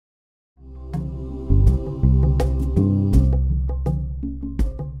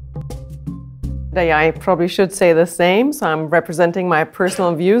I probably should say the same, so I'm representing my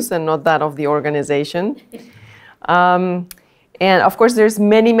personal views and not that of the organization. And of course, there's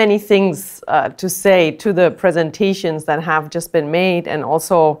many things to say to the presentations that have just been made, and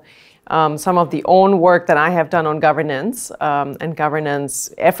also some of the own work that I have done on governance and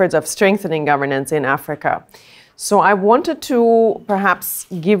governance efforts of strengthening governance in Africa. So I wanted to perhaps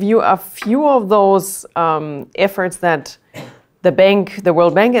give you a few of those efforts that the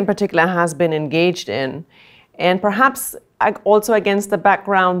World Bank in particular, has been engaged in. And perhaps also against the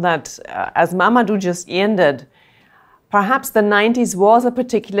background that, as Mamadou just ended, perhaps the 90s was a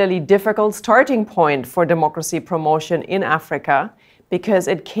particularly difficult starting point for democracy promotion in Africa, because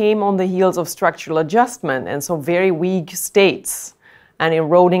it came on the heels of structural adjustment, and so very weak states and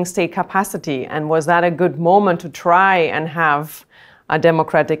eroding state capacity. And was that a good moment to try and have a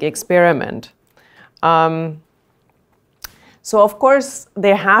democratic experiment? So of course,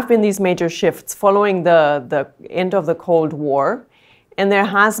 there have been these major shifts following the end of the Cold War. And there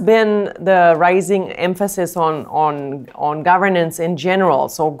has been the rising emphasis on governance in general,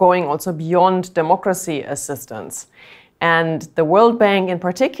 so going also beyond democracy assistance. And the World Bank in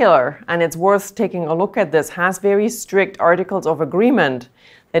particular, and it's worth taking a look at this, has very strict articles of agreement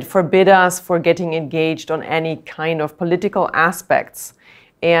that forbid us for getting engaged on any kind of political aspects.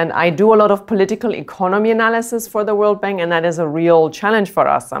 And I do a lot of political economy analysis for the World Bank, and that is a real challenge for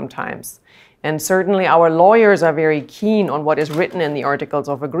us sometimes. And certainly our lawyers are very keen on what is written in the Articles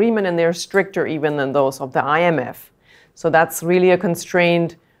of Agreement, and they're stricter even than those of the IMF. So that's really a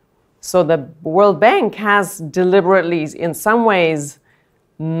constraint. So the World Bank has deliberately, in some ways,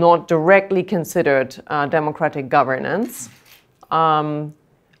 not directly considered democratic governance.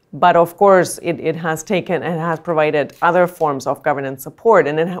 But of course, it has taken and has provided other forms of governance support.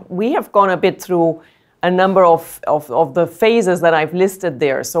 And we have gone a bit through a number of the phases that I've listed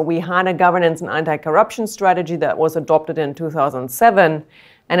there. So we had a governance and anti-corruption strategy that was adopted in 2007.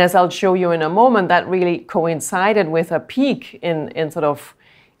 And as I'll show you in a moment, that really coincided with a peak in sort of,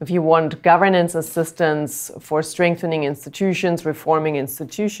 if you want, governance assistance for strengthening institutions, reforming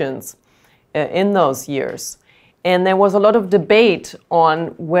institutions in those years. And there was a lot of debate on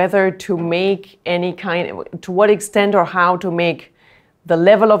whether to make to what extent or how to make the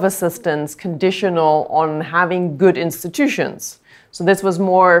level of assistance conditional on having good institutions. So this was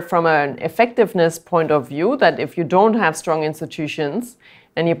more from an effectiveness point of view, that if you don't have strong institutions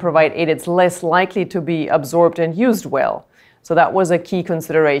and you provide aid, it's less likely to be absorbed and used well. So that was a key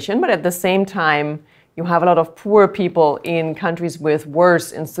consideration. But at the same time, you have a lot of poor people in countries with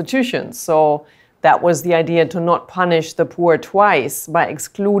worse institutions. So that was the idea, to not punish the poor twice by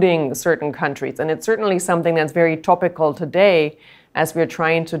excluding certain countries. And it's certainly something that's very topical today, as we're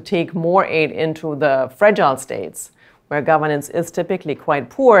trying to take more aid into the fragile states, where governance is typically quite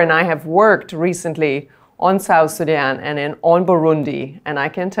poor. And I have worked recently on South Sudan and on Burundi. And I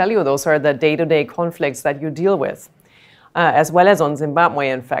can tell you, those are the day-to-day conflicts that you deal with, as well as on Zimbabwe,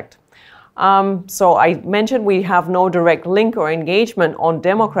 in fact. So I mentioned we have no direct link or engagement on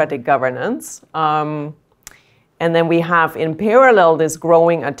democratic governance. And then we have in parallel this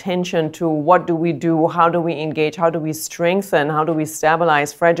growing attention to what do we do, how do we engage, how do we strengthen, how do we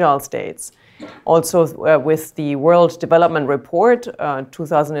stabilize fragile states. Also with the World Development Report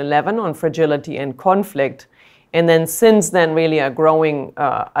 2011 on fragility and conflict. And then since then really a growing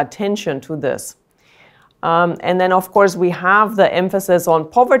attention to this. And then, of course, we have the emphasis on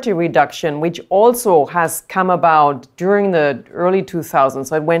poverty reduction, which also has come about during the early 2000s.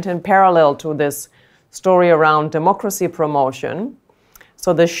 So it went in parallel to this story around democracy promotion.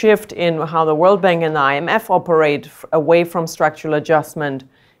 So the shift in how the World Bank and the IMF operate away from structural adjustment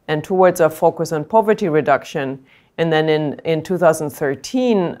and towards a focus on poverty reduction. And then in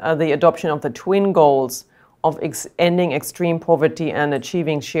 2013, the adoption of the twin goals of ending extreme poverty and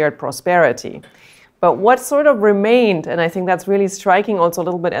achieving shared prosperity. But what sort of remained, and I think that's really striking also a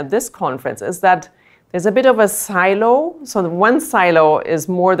little bit at this conference, is that there's a bit of a silo. So the one silo is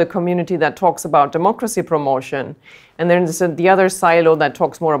more the community that talks about democracy promotion. And then there's the other silo that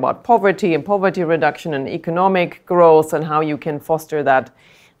talks more about poverty and poverty reduction and economic growth and how you can foster that.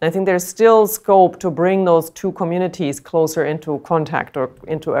 And I think there's still scope to bring those two communities closer into contact or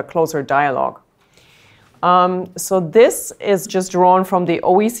into a closer dialogue. So this is just drawn from the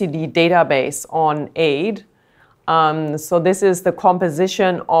OECD database on aid. So this is the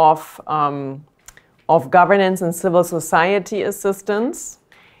composition of governance and civil society assistance.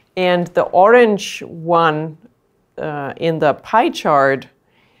 And the orange one in the pie chart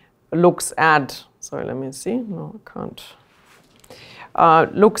looks at, sorry, let me see, no, I can't.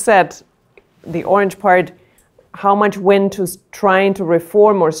 Looks at the orange part how much went to trying to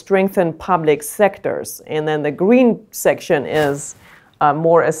reform or strengthen public sectors. And then the green section is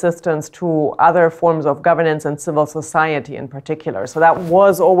more assistance to other forms of governance and civil society in particular. So that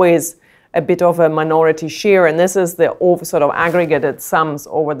was always a bit of a minority share, and this is the sort of aggregated sums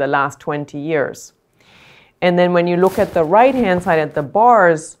over the last 20 years. And then when you look at the right-hand side at the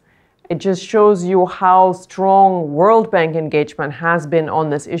bars, it just shows you how strong World Bank engagement has been on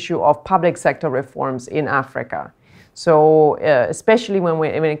this issue of public sector reforms in Africa. So especially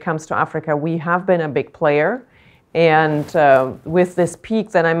when it comes to Africa, we have been a big player. And with this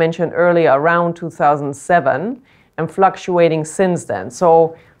peak that I mentioned earlier around 2007 and fluctuating since then.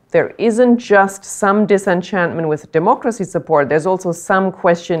 So there isn't just some disenchantment with democracy support, there's also some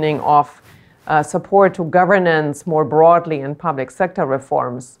questioning of support to governance more broadly in public sector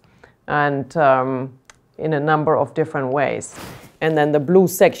reforms, and in a number of different ways. And then the blue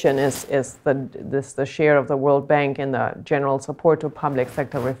section is the share of the World Bank in the general support to public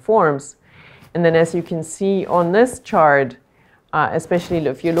sector reforms. And then as you can see on this chart, especially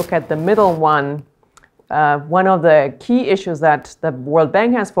if you look at the middle one of the key issues that the World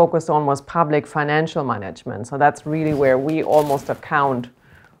Bank has focused on was public financial management. So that's really where we almost account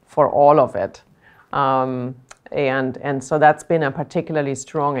for all of it. And so that's been a particularly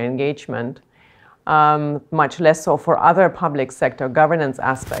strong engagement, much less so for other public sector governance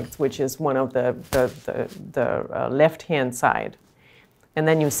aspects, which is one of the left-hand side. And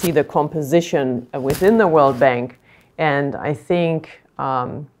then you see the composition within the World Bank. And I think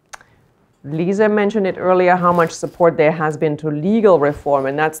Lisa mentioned it earlier, how much support there has been to legal reform.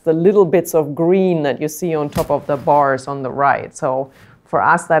 And that's the little bits of green that you see on top of the bars on the right. So for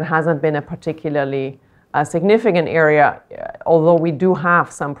us, that hasn't been a particularly significant area, although we do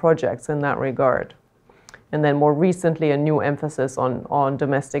have some projects in that regard. And then more recently, a new emphasis on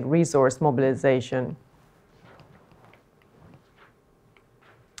domestic resource mobilization.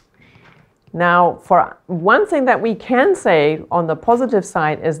 Now, for one thing that we can say on the positive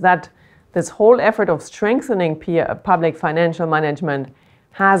side is that this whole effort of strengthening public financial management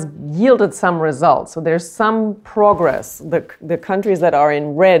has yielded some results. So there's some progress. The countries that are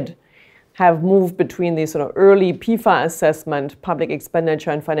in red have moved between these sort of early PIFA assessment, public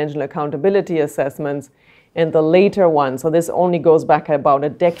expenditure and financial accountability assessments, and the later one. So this only goes back about a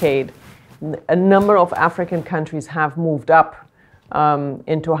decade. A number of African countries have moved up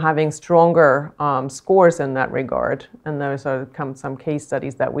into having stronger scores in that regard. And there's some case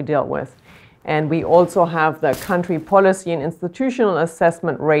studies that we dealt with. And we also have the country policy and institutional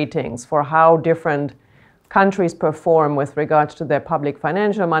assessment ratings for how different countries perform with regards to their public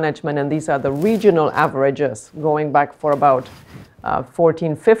financial management. And these are the regional averages going back for about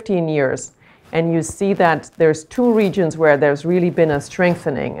 14, 15 years. And you see that there's two regions where there's really been a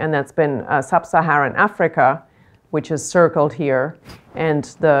strengthening, and that's been Sub-Saharan Africa, which is circled here, and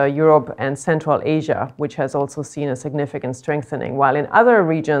the Europe and Central Asia, which has also seen a significant strengthening, while in other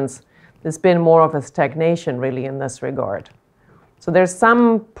regions, there's been more of a stagnation really in this regard. So there's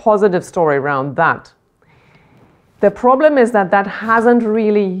some positive story around that. The problem is that that hasn't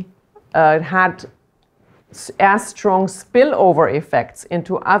really had as strong spillover effects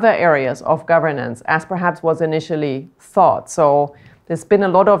into other areas of governance as perhaps was initially thought. So there's been a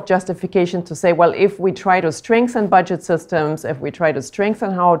lot of justification to say, well, if we try to strengthen budget systems, if we try to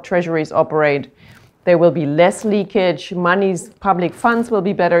strengthen how treasuries operate, there will be less leakage, public funds will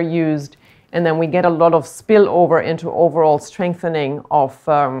be better used, and then we get a lot of spillover into overall strengthening of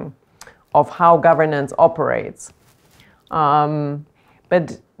how governance operates.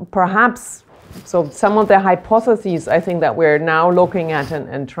 But perhaps, so some of the hypotheses I think that we're now looking at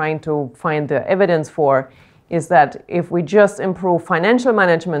and trying to find the evidence for is that if we just improve financial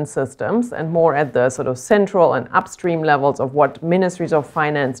management systems and more at the sort of central and upstream levels of what ministries of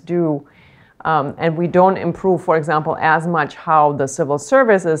finance do, and we don't improve, for example, as much how the civil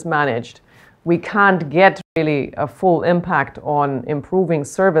service is managed, we can't get really a full impact on improving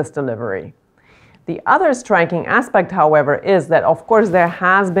service delivery. The other striking aspect, however, is that, of course, there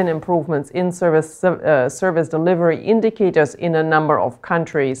has been improvements in service delivery indicators in a number of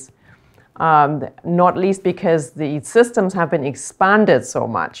countries, not least because the systems have been expanded so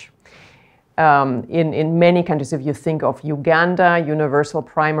much. In many countries, if you think of Uganda, universal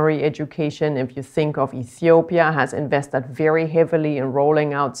primary education, if you think of Ethiopia, has invested very heavily in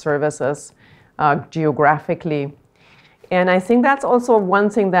rolling out services geographically. And I think that's also one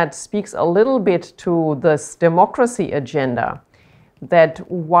thing that speaks a little bit to this democracy agenda, that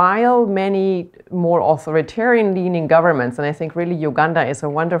while many more authoritarian-leaning governments, and I think really Uganda is a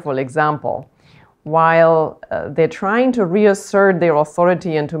wonderful example, while they're trying to reassert their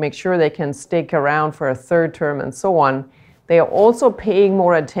authority and to make sure they can stick around for a third term and so on, they are also paying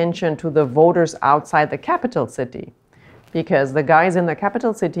more attention to the voters outside the capital city, because the guys in the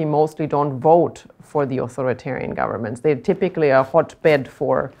capital city mostly don't vote for the authoritarian governments. They're typically a hotbed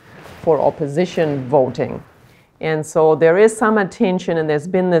for opposition voting. And so there is some attention, and there's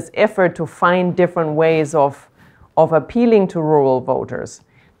been this effort to find different ways of appealing to rural voters.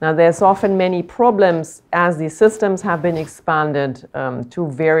 Now, there's often many problems as these systems have been expanded to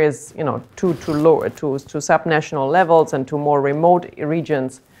various, to subnational levels and to more remote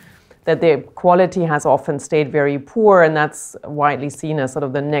regions, that the quality has often stayed very poor, and that's widely seen as sort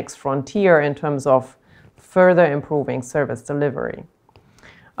of the next frontier in terms of further improving service delivery.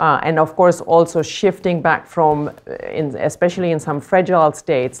 And of course, also shifting back from, especially in some fragile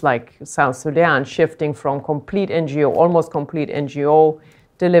states like South Sudan, shifting from complete NGO, almost complete NGO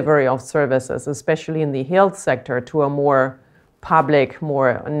delivery of services, especially in the health sector, to a more public,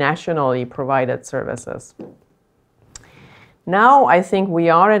 more nationally provided services. Now, I think we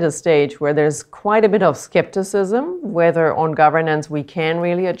are at a stage where there's quite a bit of skepticism whether on governance we can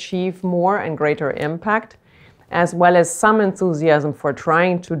really achieve more and greater impact, as well as some enthusiasm for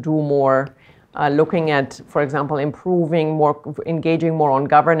trying to do more, looking at, for example, improving more, engaging more on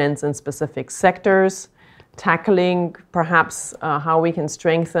governance in specific sectors, tackling perhaps how we can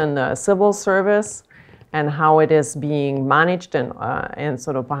strengthen the civil service and how it is being managed and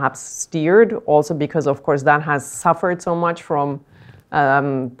sort of perhaps steered, also because, of course, that has suffered so much from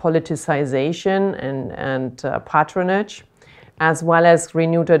politicization and patronage, as well as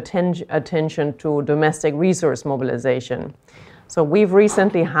renewed attention to domestic resource mobilization. So we've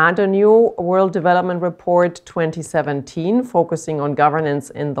recently had a new World Development Report 2017 focusing on governance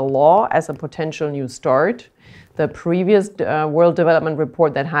in the law as a potential new start. The previous World Development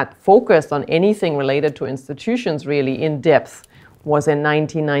Report that had focused on anything related to institutions really in depth was in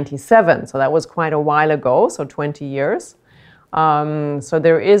 1997. So that was quite a while ago, so 20 years. So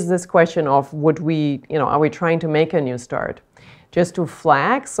there is this question of are we trying to make a new start? Just to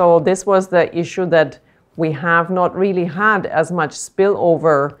flag, so this was the issue that we have not really had as much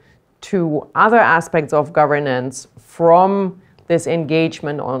spillover to other aspects of governance from this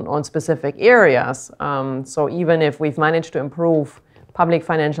engagement on specific areas. So even if we've managed to improve public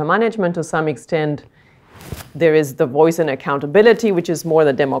financial management to some extent, there is the voice and accountability, which is more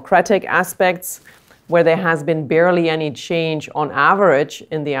the democratic aspects, where there has been barely any change on average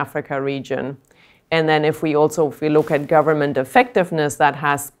in the Africa region. And then if we look at government effectiveness, that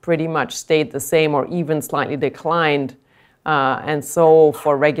has pretty much stayed the same or even slightly declined, and so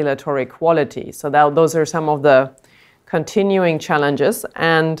for regulatory quality. So those are some of the continuing challenges.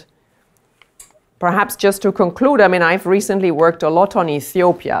 And perhaps just to conclude, I've recently worked a lot on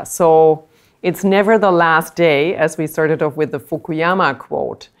Ethiopia. So it's never the last day, as we started off with the Fukuyama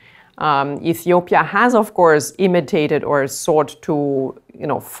quote. Ethiopia has, of course, imitated or sought to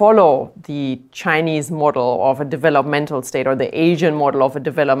follow the Chinese model of a developmental state or the Asian model of a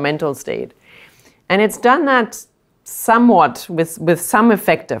developmental state. And it's done that somewhat with some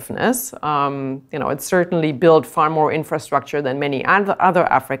effectiveness. It's certainly built far more infrastructure than many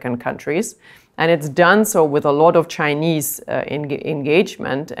other African countries. And it's done so with a lot of Chinese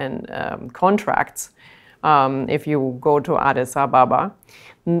engagement and contracts. If you go to Addis Ababa,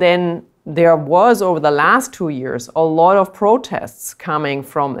 then there was, over the last 2 years, a lot of protests coming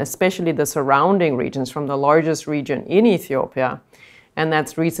from especially the surrounding regions, from the largest region in Ethiopia. And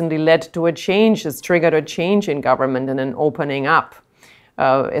that's recently led to a change, it's triggered a change in government and an opening up,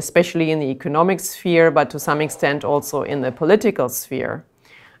 especially in the economic sphere, but to some extent also in the political sphere.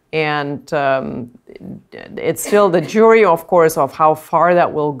 And it's still the jury, of course, of how far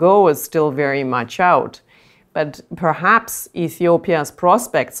that will go is still very much out. But perhaps Ethiopia's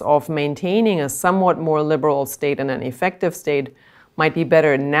prospects of maintaining a somewhat more liberal state and an effective state might be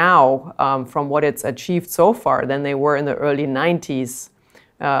better now from what it's achieved so far than they were in the early 90s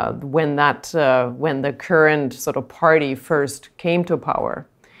when the current sort of party first came to power.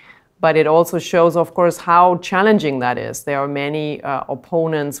 But it also shows, of course, how challenging that is. There are many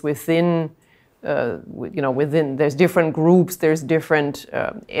opponents within there's different groups, there's different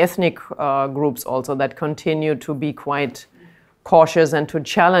ethnic groups also that continue to be quite cautious and to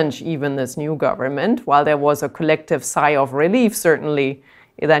challenge even this new government, while there was a collective sigh of relief, certainly,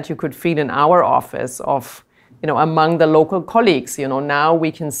 that you could feel in our office of, among the local colleagues, now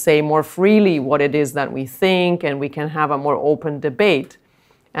we can say more freely what it is that we think and we can have a more open debate.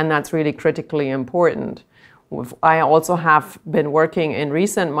 And that's really critically important. I also have been working in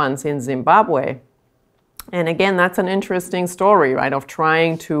recent months in Zimbabwe. And again, that's an interesting story, right, of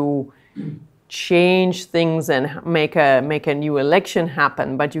trying to change things and make a new election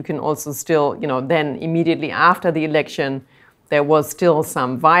happen, but you can also still, then immediately after the election, there was still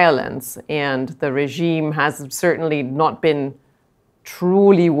some violence, and the regime has certainly not been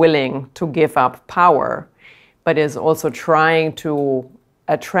truly willing to give up power, but is also trying to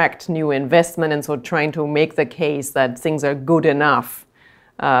attract new investment, and so trying to make the case that things are good enough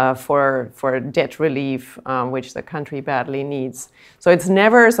for debt relief, which the country badly needs. So it's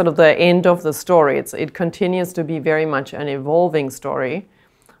never sort of the end of the story. It continues to be very much an evolving story,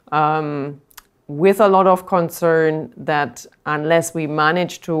 with a lot of concern that unless we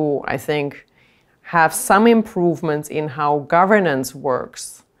manage to, I think, have some improvements in how governance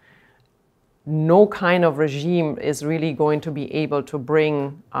works, no kind of regime is really going to be able to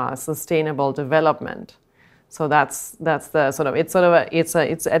bring sustainable development. So that's the sort of,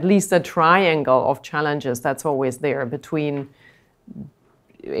 it's at least a triangle of challenges that's always there between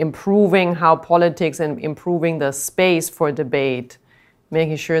improving how politics and improving the space for debate,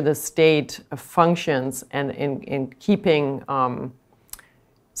 making sure the state functions, and in keeping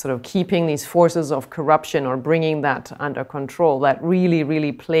keeping these forces of corruption or bringing that under control that really,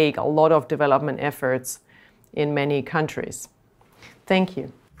 really plague a lot of development efforts in many countries. Thank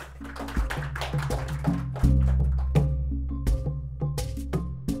you.